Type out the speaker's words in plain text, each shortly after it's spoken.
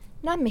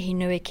Ngā mihi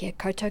nui kia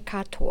koutou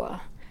katoa.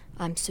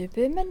 I'm Sue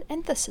Berman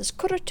and this is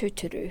Kura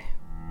Tūturu,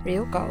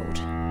 Real Gold.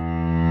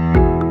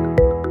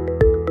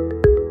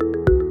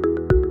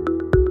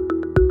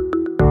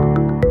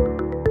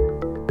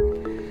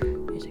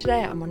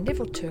 Today I'm on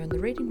level 2 in the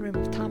reading room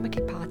of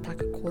Tāmaki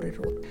Pātaka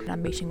Kōrero. And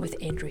I'm meeting with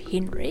Andrew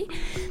Henry,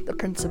 the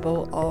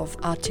principal of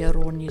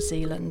Aotearoa New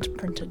Zealand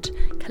Printed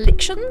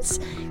Collections.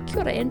 Kia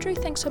ora, Andrew,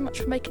 thanks so much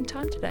for making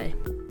time today.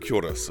 Kia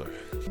ora, Sue.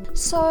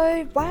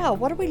 So, wow,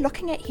 what are we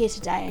looking at here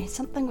today?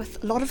 Something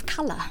with a lot of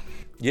colour.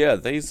 Yeah,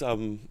 these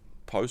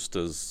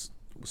posters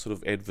were sort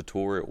of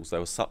advertorials. They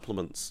were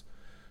supplements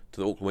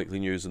to the Auckland Weekly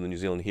News and the New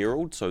Zealand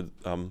Herald. So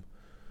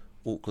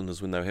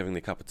Aucklanders, when they were having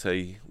their cup of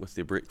tea with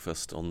their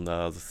breakfast on the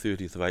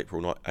 30th of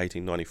April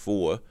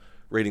 1894,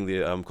 reading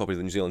their copy of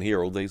the New Zealand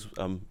Herald, these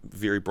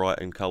very bright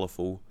and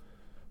colourful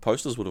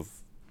posters would have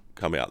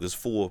come out. There's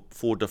four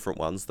different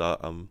ones.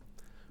 The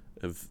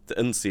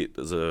inset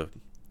is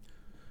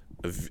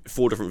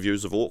four different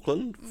views of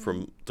Auckland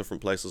from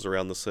different places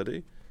around the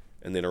city,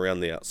 and then around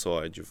the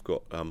outside you've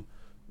got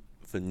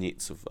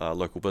vignettes of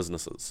local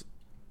businesses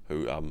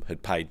who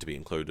had paid to be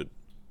included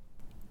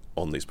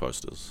on these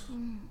posters.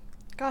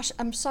 Gosh,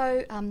 I'm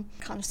so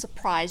kind of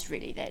surprised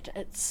really that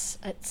it's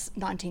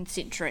 19th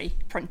century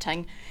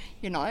printing,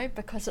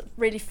 because it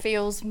really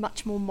feels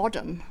much more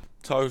modern.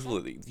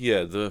 Totally,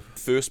 yeah. The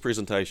first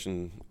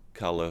presentation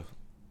colour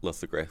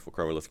lithograph or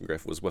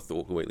chromolithograph was with the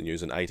Auckland Weekly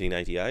News in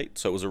 1888,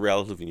 so it was a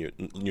relatively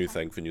new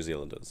thing for New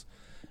Zealanders,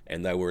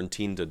 and they were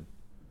intended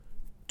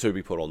to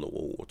be put on the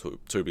wall or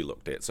to be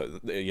looked at. So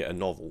yeah, a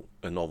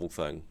novel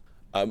thing.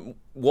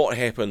 What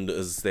happened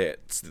is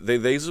that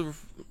these are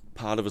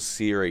part of a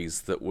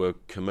series that were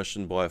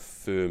commissioned by a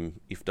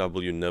firm,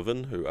 F.W.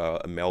 Niven, who are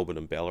a Melbourne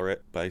and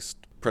Ballarat-based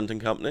printing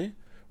company.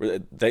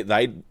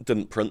 They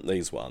didn't print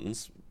these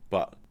ones,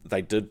 but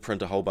they did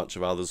print a whole bunch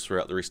of others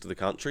throughout the rest of the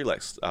country,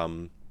 like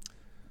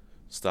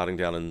starting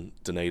down in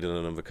Dunedin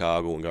and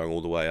Invercargill and going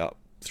all the way up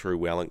through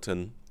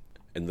Wellington.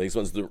 And these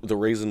ones, the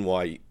reason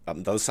why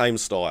they're the same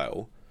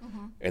style,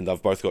 and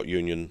they've both got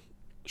Union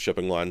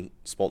Shipping Line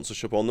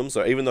sponsorship on them.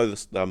 So even though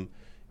this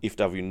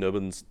F.W.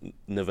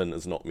 Niven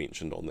is not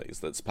mentioned on these,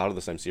 that's part of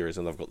the same series,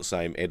 and they've got the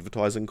same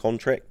advertising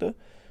contractor,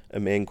 a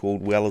man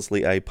called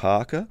Wellesley A.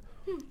 Parker.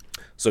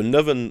 So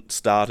Niven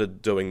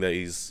started doing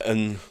these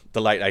in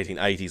the late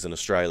 1880s in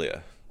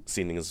Australia,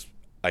 sending his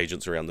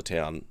agents around the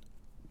town,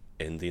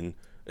 and then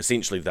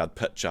essentially they'd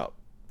pitch up,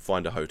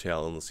 find a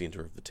hotel in the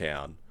centre of the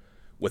town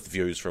with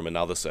views from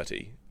another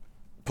city,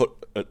 put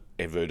an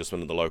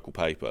advertisement in the local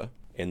paper,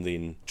 and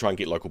then try and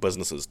get local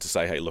businesses to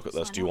say, hey, look at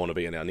this, do you want to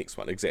be in our next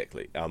one?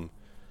 Exactly.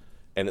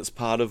 And it's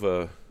part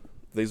of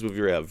these were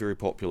very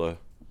popular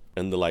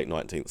in the late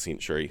 19th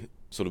century,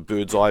 sort of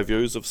bird's eye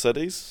views of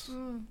cities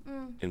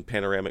and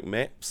panoramic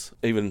maps.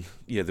 Even,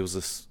 there was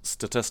this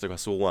statistic, I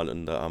saw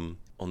one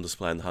on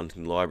display in the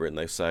Huntington Library, and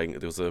they were saying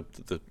there was the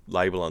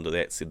label under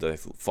that said that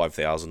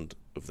 5,000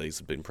 of these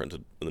had been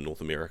printed in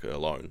North America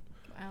alone.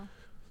 Wow.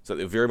 So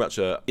they're very much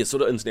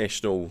sort of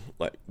international,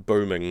 like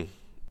booming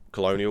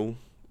colonial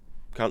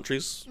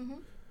countries.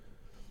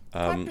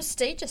 Quite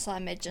prestigious, I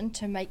imagine,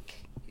 to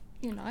make,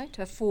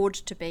 to afford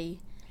to be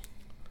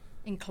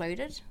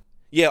included.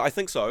 Yeah, I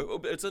think so.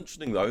 It's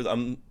interesting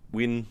though.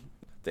 When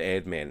the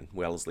ad man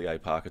Wellesley A.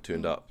 Parker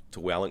turned up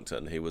to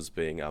Wellington, he was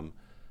being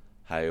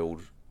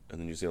hailed in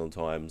the New Zealand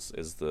Times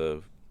as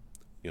the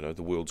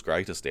world's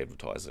greatest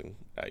advertising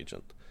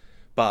agent.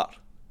 But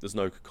there's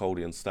no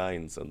Coldian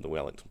stains in the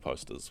Wellington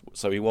posters,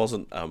 so he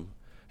wasn't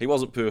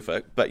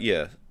perfect. But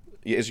yeah,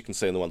 as you can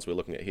see in the ones we're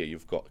looking at here,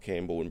 you've got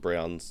Campbell and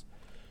Brown's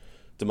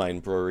Domain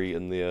Brewery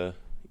in there,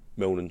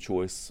 Milne and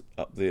Choice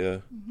up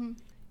there.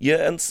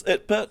 Yeah,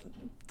 but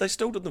they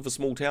still did them for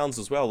small towns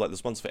as well. Like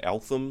there's ones for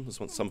Eltham, there's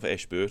some for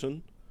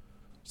Ashburton.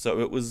 So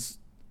it was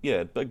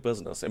big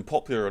business and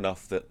popular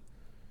enough that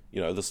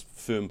this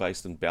firm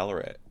based in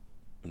Ballarat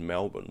in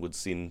Melbourne would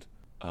send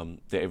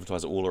their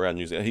advertiser all around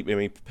New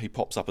Zealand. He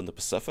pops up in the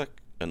Pacific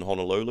in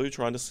Honolulu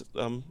trying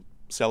to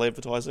sell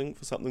advertising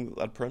for something that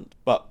they'd print.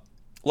 But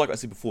like I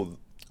said before,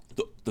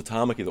 the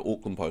Tāmaki, the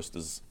Auckland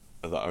posters,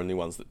 are the only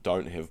ones that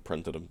don't have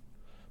printed and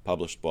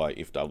published by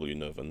F.W.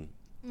 Niven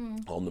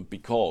on them,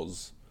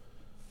 because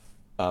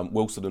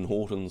Wilson and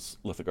Horton's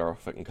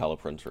lithographic and colour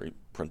printer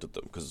printed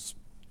them, because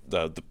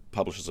the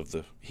publishers of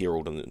the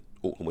Herald and the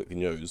Auckland Weekly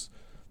News,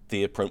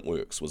 their print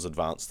works was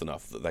advanced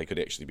enough that they could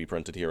actually be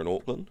printed here in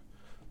Auckland.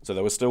 So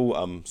they were still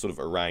sort of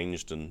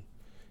arranged and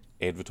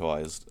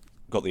advertised,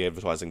 got the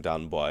advertising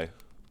done by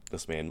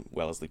this man,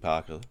 Wellesley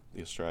Parker,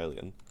 the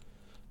Australian,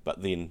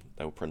 but then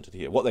they were printed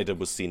here. What they did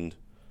was send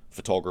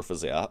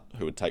photographers out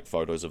who would take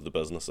photos of the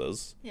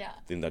businesses. Yeah.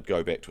 Then they'd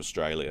go back to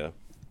Australia,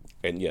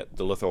 and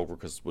the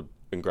lithographers would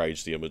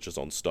engrave the images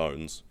on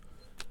stones,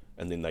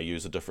 and then they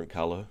use a different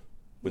colour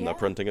when they're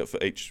printing it for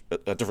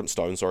a different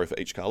stone, for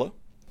each colour.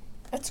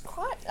 It's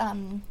quite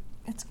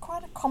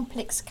a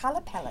complex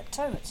colour palette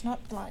too. It's not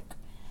like,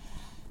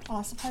 well,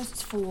 I suppose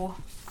it's for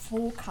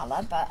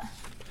colour, but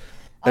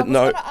I was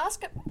going to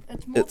ask it.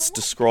 It's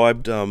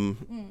described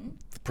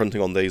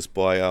printing on these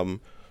by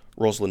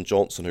Rosalind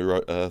Johnson, who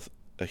wrote a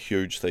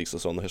huge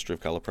thesis on the history of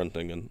colour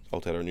printing in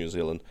Aotearoa, New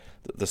Zealand.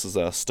 This is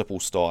a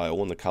stipple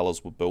style, and the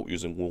colours were built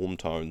using warm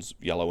tones,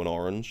 yellow and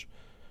orange,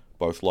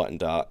 both light and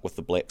dark, with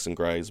the blacks and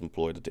greys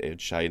employed to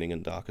add shading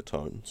and darker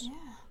tones. Yeah.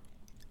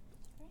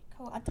 Very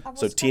cool. I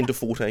So 10 to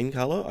 14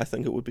 colour, I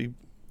think it would be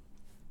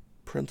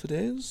printed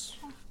as.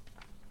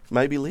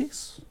 Maybe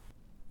less.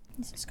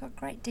 It's got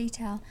great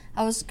detail.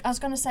 I was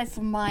going to say,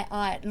 from my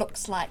eye, it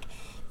looks like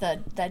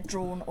they're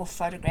drawn or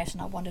photographed,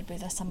 and I wondered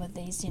whether some of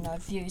these,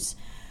 views,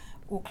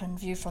 Auckland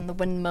view from the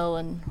windmill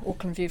and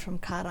Auckland view from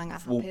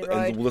Karangahape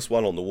Road. And this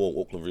one on the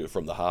wall, Auckland view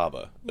from the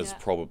harbour, is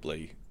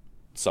probably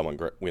someone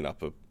went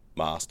up a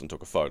mast and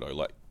took a photo,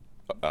 like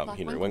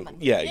Henry Winkleman.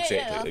 Yeah,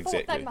 exactly. I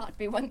thought they might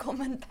be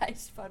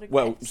Winkleman-based photographs.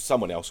 Well,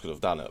 someone else could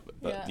have done it,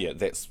 but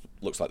that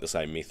looks like the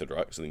same method,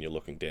 right? So then you're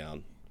looking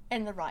down.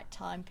 And the right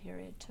time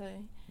period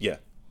too. Yeah.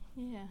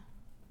 Yeah.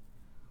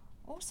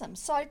 Awesome.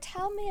 So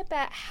tell me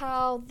about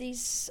how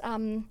these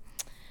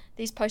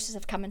posters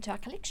have come into our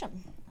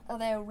collection. Are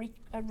they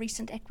a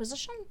recent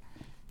acquisition?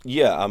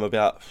 Yeah,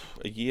 about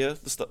a year.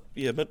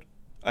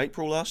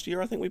 Mid-April last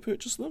year, I think we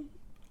purchased them.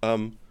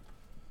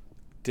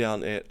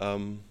 Down at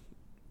on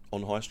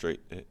High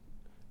Street at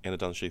Anna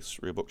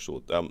Dunsheath's Rear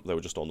Bookstore. They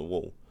were just on the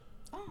wall.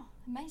 Oh,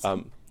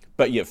 amazing.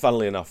 But yeah,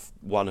 funnily enough,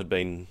 one had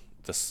been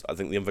this. I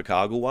think the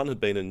Invercargill one had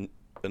been in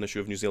an issue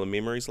of New Zealand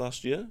Memories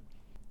last year,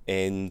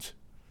 and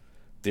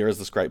there is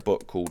this great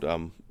book called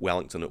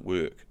Wellington at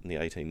Work in the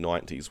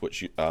 1890s,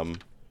 which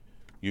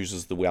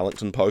uses the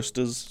Wellington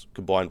posters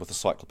combined with a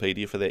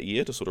cyclopedia for that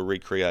year to sort of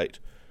recreate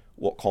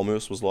what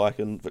commerce was like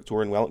in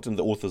Victorian Wellington.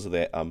 The authors of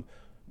that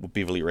were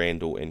Beverly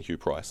Randall and Hugh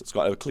Price. It's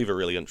got a clever,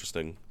 really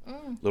interesting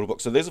little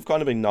book. So these have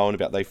kind of been known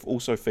about. They've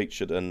also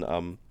featured in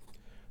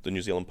the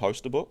New Zealand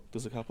Poster book.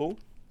 There's a couple.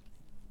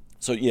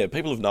 So yeah,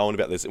 people have known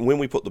about this. And when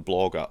we put the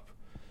blog up,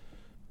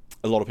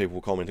 a lot of people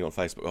were commenting on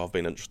Facebook, I've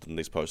been interested in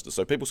these posters.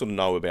 So people sort of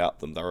know about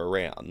them. They're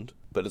around.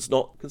 But it's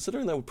not,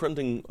 considering they were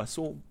printing, I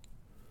saw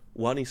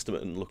one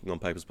estimate in looking on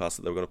Papers Past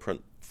that they were going to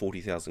print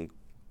 40,000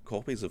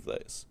 copies of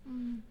these.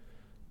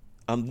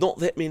 Not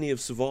that many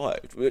have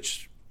survived,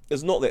 which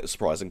is not that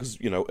surprising because,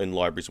 in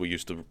libraries we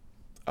used to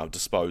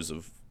dispose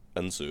of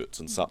inserts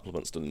and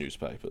supplements to the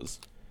newspapers.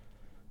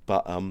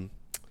 But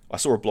I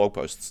saw a blog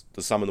post,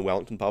 there's some in the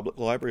Wellington Public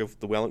Library of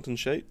the Wellington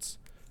sheets.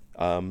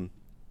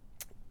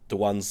 The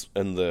ones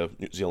in the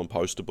New Zealand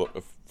Poster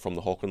book from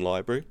the Hocken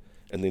Library.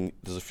 And then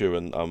there's a few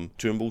in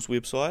Turnbull's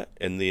website,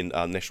 and then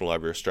National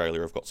Library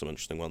Australia have got some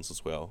interesting ones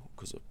as well,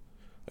 because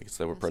I guess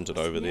they were printed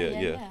over there.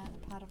 Yeah,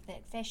 part of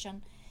that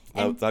fashion.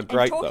 And, they're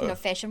great, and talking though. of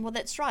fashion, well,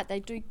 that's right. They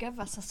do give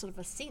us a sort of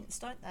a sense,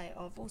 don't they,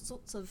 of all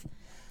sorts of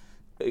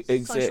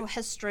social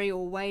history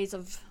or ways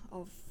of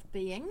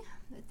being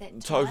at that time.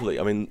 Totally.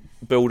 I mean,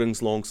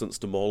 buildings long since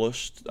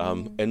demolished,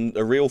 and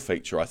a real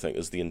feature, I think,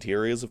 is the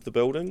interiors of the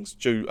buildings.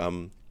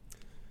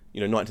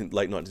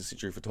 Late 19th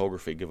century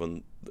photography,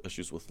 given the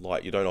issues with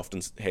light, you don't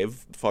often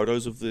have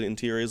photos of the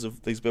interiors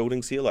of these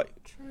buildings here.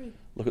 True.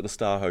 Look at the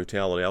Star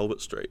Hotel on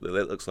Albert Street.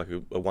 That looks like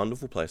a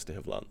wonderful place to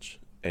have lunch.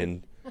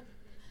 And,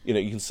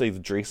 you can see the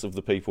dress of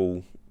the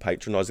people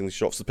patronising the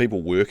shops, the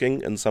people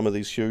working in some of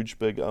these huge,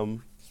 big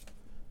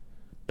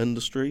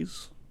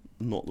industries.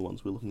 Not the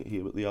ones we're looking at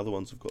here, but the other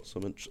ones have got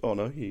some... Oh,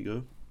 no, here you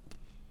go.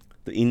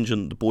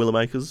 The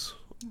Boilermakers.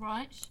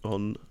 Right.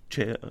 On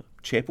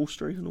Chapel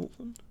Street in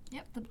Auckland.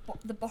 Yep,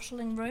 the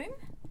bottling room.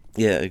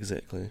 Yeah,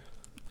 exactly.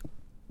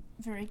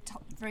 Very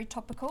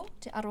topical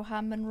to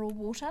Aroha Mineral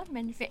Water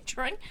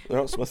manufacturing. They're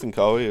at Smith &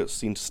 Co. at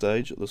centre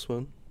stage at this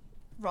one.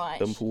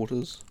 Right.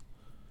 Importers.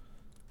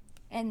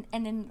 And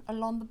then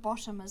along the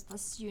bottom is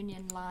this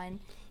Union Line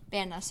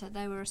banner, so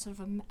they were sort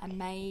of a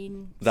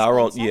main They're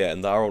on, sponsor.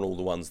 and they're on all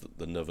the ones that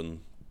the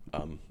Niven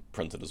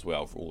printed as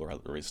well for all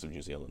the rest of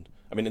New Zealand.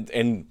 I mean,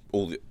 and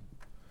all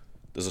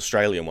there's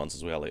Australian ones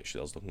as well, actually.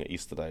 I was looking at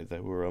yesterday. They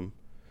were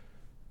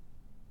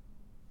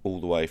all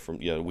the way from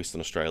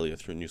Western Australia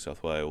through New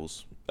South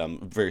Wales.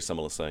 Very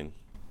similar scene.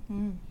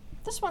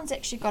 This one's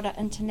actually got an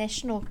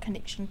international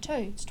connection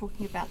too. It's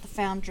talking about the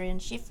foundry in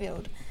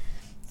Sheffield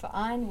for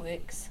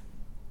ironworks,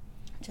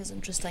 which is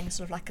interesting.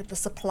 Sort of like the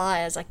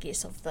suppliers, I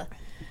guess, of the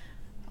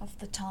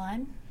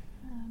time.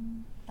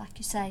 Like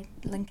you say,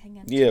 linking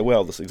into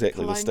this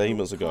exactly. The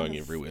steamers are going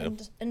everywhere.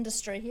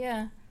 Industry,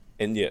 yeah.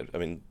 And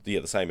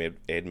the same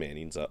ad man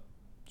ends up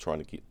trying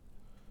to get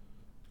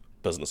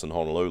business in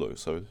Honolulu.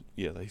 So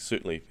he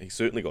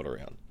certainly got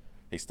around.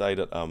 He stayed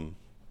at the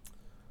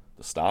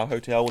Star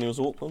Hotel when he was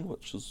in Auckland,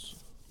 which is,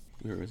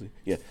 where is he?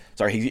 Yeah,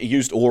 sorry, he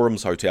used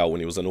Orham's Hotel when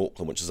he was in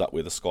Auckland, which is up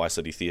where the Sky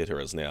City Theatre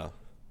is now.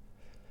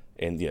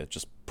 And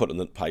just put in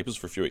the papers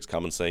for a few weeks,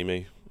 come and see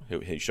me.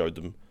 He showed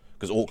them,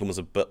 because Auckland was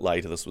a bit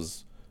later. This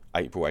was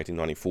April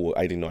 1894,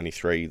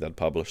 1893.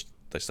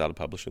 They started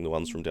publishing the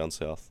ones from down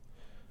south.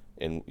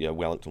 And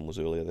Wellington was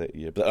earlier that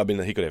year. But I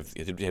mean, he could have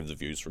the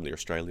views from the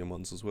Australian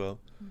ones as well.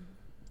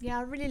 Yeah,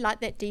 I really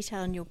like that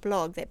detail in your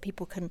blog that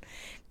people can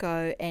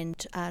go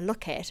and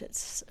look at.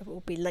 It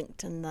will be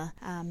linked in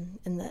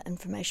the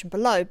information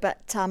below.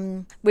 But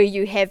where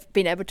you have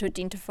been able to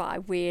identify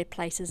where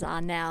places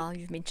are now,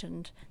 you've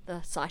mentioned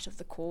the site of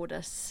the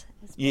Cordis.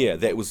 Yeah,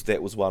 that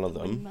was one of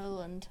them.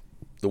 Windmill and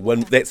The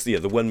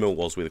windmill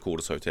was where the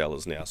Cordis Hotel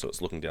is now, so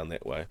it's looking down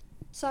that way.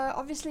 So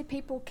obviously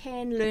people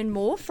can learn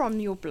more from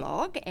your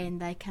blog and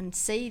they can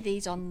see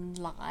these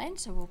online,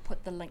 so we'll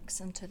put the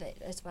links into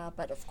that as well.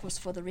 But of course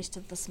for the rest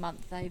of this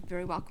month they're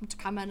very welcome to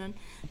come in and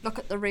look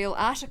at the real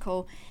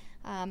article.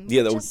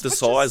 The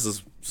size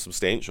is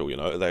substantial,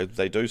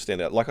 they do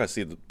stand out. Like I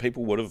said,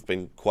 people would have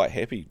been quite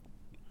happy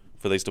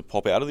for these to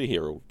pop out of the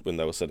Herald when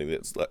they were sitting there.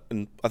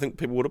 And I think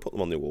people would have put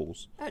them on their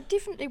walls. It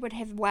definitely would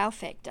have wow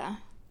factor.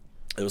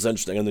 It was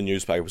interesting, in the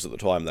newspapers at the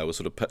time they were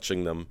sort of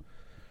pitching them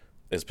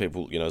as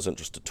people, as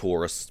interested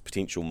tourists,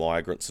 potential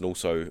migrants, and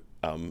also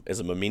as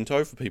a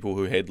memento for people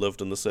who had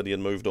lived in the city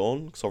and moved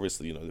on. Because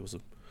obviously, there was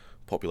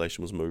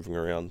population was moving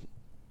around,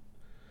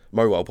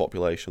 mobile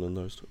population in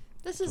those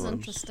This is times.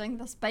 interesting,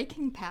 this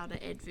baking powder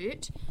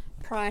advert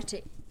prior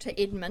to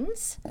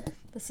Edmonds.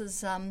 This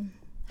is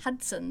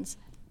Hudson's,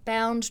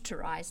 bound to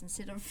rise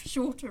instead of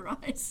sure to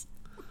rise.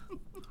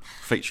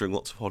 Featuring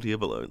lots of hot air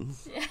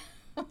balloons.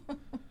 Yeah.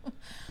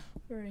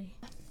 Very.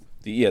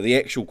 The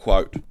actual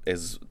quote,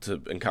 as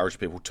to encourage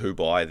people to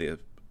buy their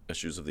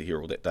issues of the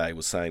Herald that day,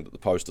 was saying that the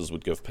posters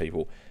would give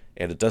people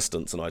at a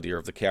distance an idea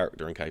of the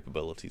character and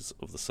capabilities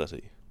of the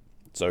city.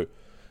 So,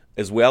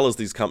 as well as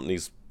these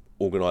companies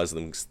organise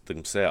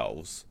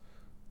themselves,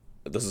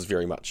 this is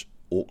very much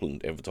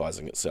Auckland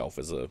advertising itself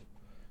as a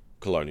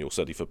colonial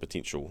city for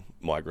potential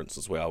migrants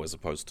as well, as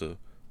opposed to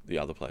the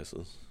other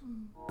places.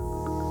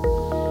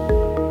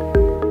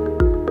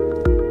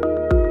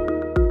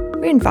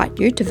 We invite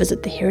you to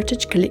visit the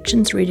Heritage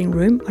Collections Reading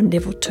Room on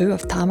Level 2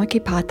 of Tāmaki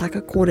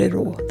Pātaka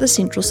Kōrero, the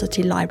Central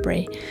City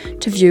Library,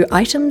 to view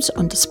items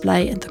on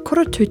display in the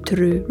Kura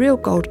Tūturu Real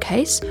Gold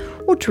case,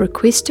 or to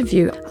request to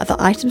view other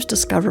items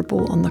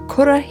discoverable on the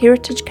Kura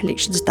Heritage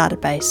Collections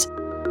database.